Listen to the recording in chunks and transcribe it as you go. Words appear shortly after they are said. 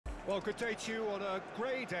Well, good day to you on a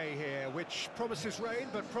grey day here, which promises rain,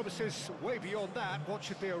 but promises way beyond that what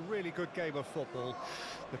should be a really good game of football.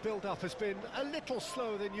 The build-up has been a little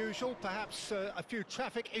slower than usual, perhaps a few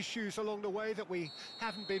traffic issues along the way that we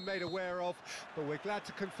haven't been made aware of, but we're glad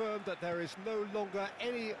to confirm that there is no longer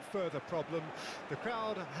any further problem. The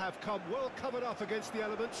crowd have come well covered up against the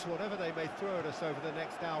elements, whatever they may throw at us over the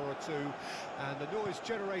next hour or two, and the noise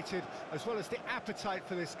generated, as well as the appetite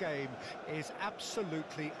for this game, is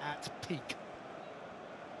absolutely at peak.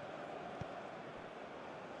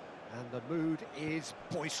 And the mood is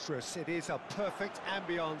boisterous. It is a perfect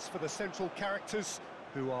ambience for the central characters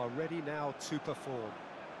who are ready now to perform.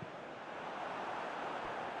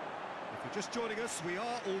 If you're just joining us, we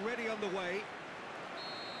are already underway.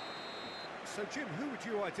 So, Jim, who would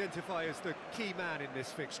you identify as the key man in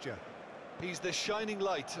this fixture? He's the shining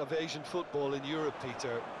light of Asian football in Europe,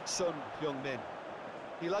 Peter. Son Heung-min.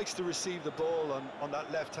 He likes to receive the ball on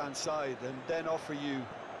that left-hand side and then offer you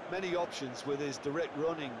many options with his direct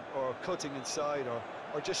running or cutting inside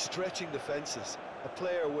or just stretching defences. A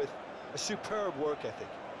player with a superb work ethic.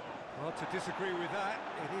 Hard to disagree with that.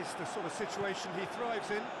 It is the sort of situation he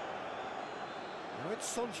thrives in. Now it's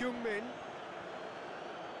Son Heung-min.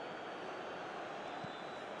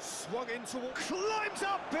 Swung into... climbs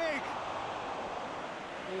up big!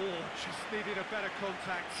 Oh, just needed a better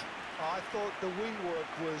contact. I thought the wing work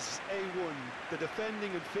was A1. The defending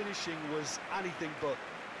and finishing was anything but.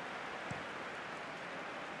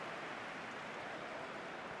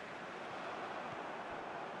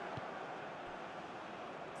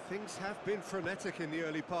 Things have been frenetic in the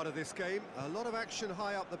early part of this game. A lot of action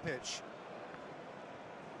high up the pitch.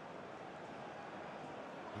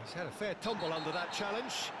 He's had a fair tumble under that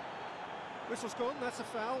challenge. Whistle's gone, that's a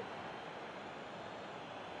foul.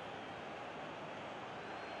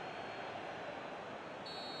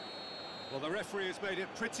 Well, the referee has made it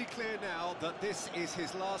pretty clear now that this is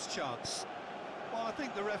his last chance. Well, I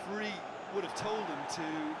think the referee would have told him to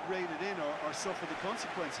rein it in or suffer the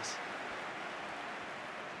consequences.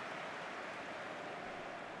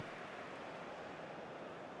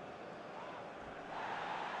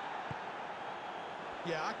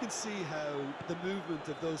 Yeah, I can see how the movement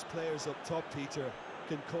of those players up top, Peter,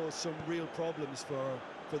 can cause some real problems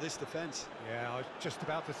for this defence. Yeah, I was just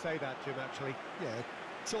about to say that, Jim, actually. Yeah,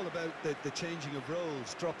 it's all about the changing of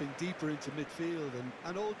roles, dropping deeper into midfield,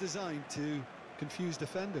 and all designed to confuse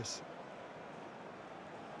defenders.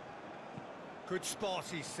 Good spot,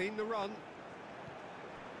 he's seen the run.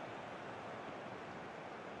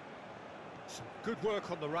 Some good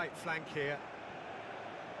work on the right flank here.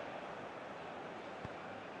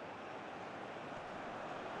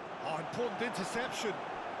 Oh, important interception.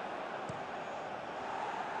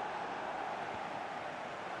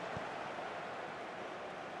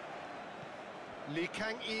 Lee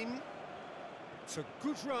Kang-in. It's a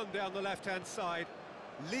good run down the left-hand side.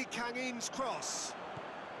 Lee Kang-in's cross.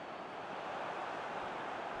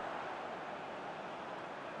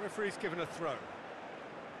 Referee's given a throw.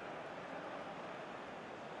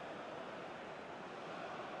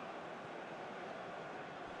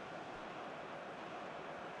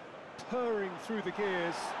 Purring through the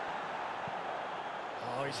gears.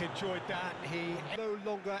 Oh, he's enjoyed that. He no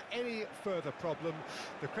longer any further problem.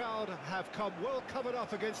 The crowd have come well covered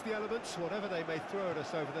up against the elements, whatever they may throw at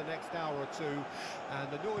us over the next hour or two.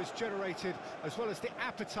 And the noise generated, as well as the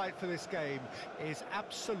appetite for this game, is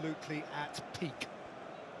absolutely at peak.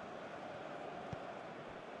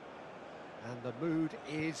 And the mood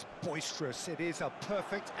is boisterous. It is a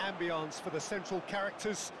perfect ambience for the central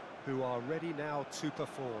characters who are ready now to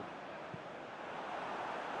perform.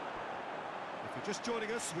 If you're just joining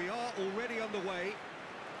us, we are already underway.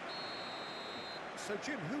 So,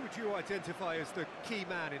 Jim, who would you identify as the key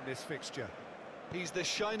man in this fixture? He's the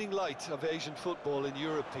shining light of Asian football in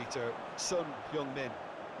Europe, Peter. Son Heung-min.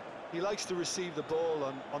 He likes to receive the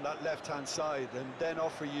ball on that left-hand side and then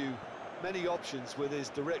offer you many options with his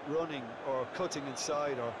direct running or cutting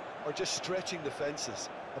inside or just stretching defences.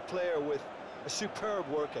 A player with a superb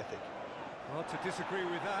work ethic. Hard to disagree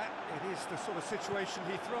with that. It is the sort of situation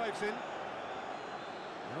he thrives in.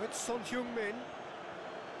 Now it's Son Heung-min.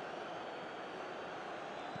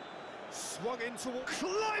 Swung into...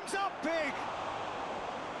 climbs up big!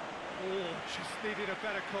 Oh, just needed a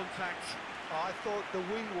better contact. I thought the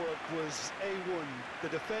wing work was A1. The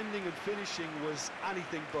defending and finishing was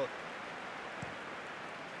anything but.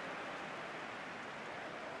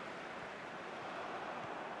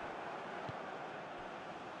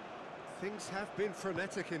 Things have been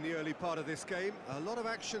frenetic in the early part of this game. A lot of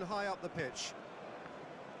action high up the pitch.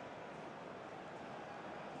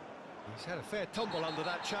 He's had a fair tumble under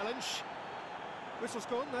that challenge. Whistle's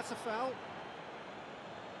gone, that's a foul.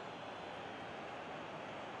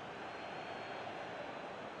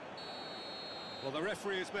 Well, the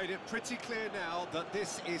referee has made it pretty clear now that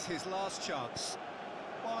this is his last chance.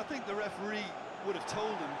 Well, I think the referee would have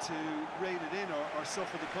told him to rein it in or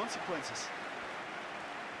suffer the consequences.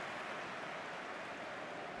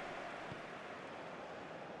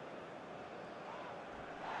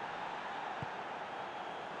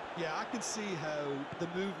 Yeah, I can see how the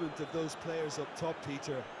movement of those players up top,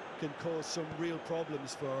 Peter, can cause some real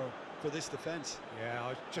problems for this defence. Yeah, I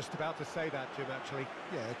was just about to say that, Jim, actually.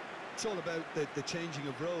 Yeah, it's all about the changing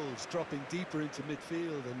of roles, dropping deeper into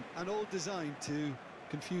midfield, and all designed to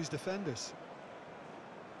confuse defenders.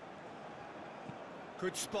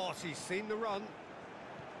 Good spot, he's seen the run.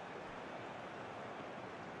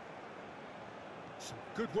 Some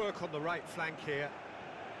good work on the right flank here.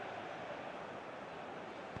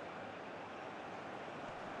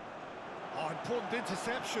 Oh, important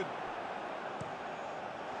interception.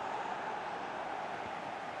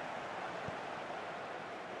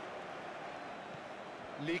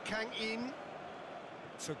 Lee Kang-in.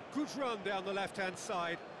 It's a good run down the left-hand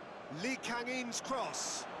side. Lee Kang-in's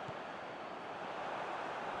cross.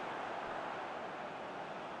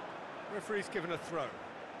 Referee's given a throw.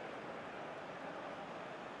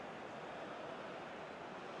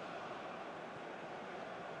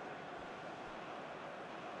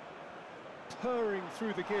 Purring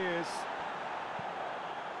through the gears.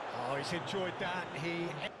 Oh, he's enjoyed that.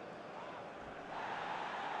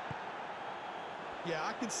 Yeah,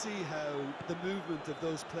 I can see how the movement of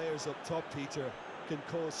those players up top, Peter, can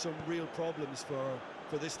cause some real problems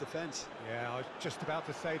for this defence. Yeah, I was just about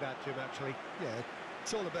to say that, Jim, actually. Yeah,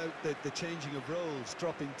 it's all about the changing of roles,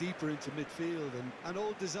 dropping deeper into midfield, and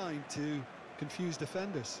all designed to confuse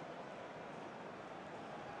defenders.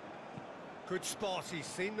 Good spot, he's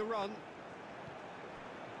seen the run.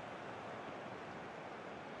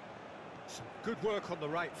 Some good work on the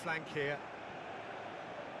right flank here.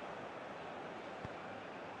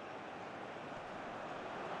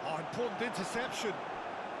 Oh, important interception.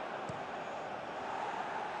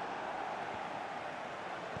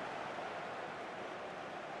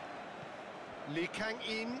 Lee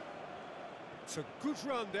Kang-in. It's a good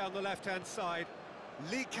run down the left-hand side.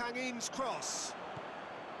 Lee Kang-in's cross.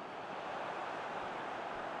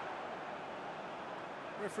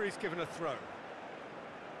 Referee's given a throw.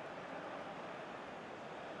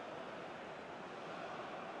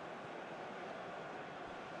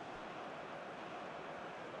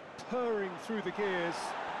 Purring through the gears.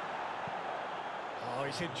 Oh,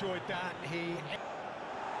 he's enjoyed that.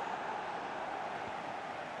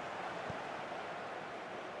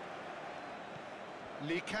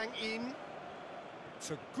 Lee Kang-in.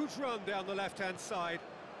 It's a good run down the left-hand side.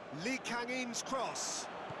 Lee Kang-in's cross.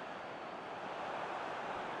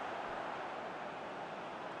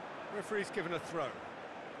 Referee's given a throw.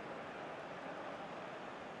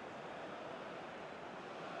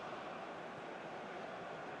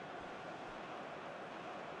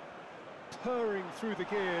 Purring through the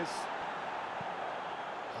gears.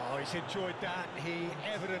 Oh, he's enjoyed that. He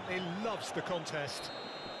evidently loves the contest.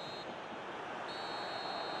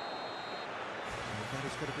 And that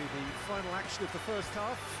is going to be the final action of the first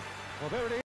half. Well, there it is.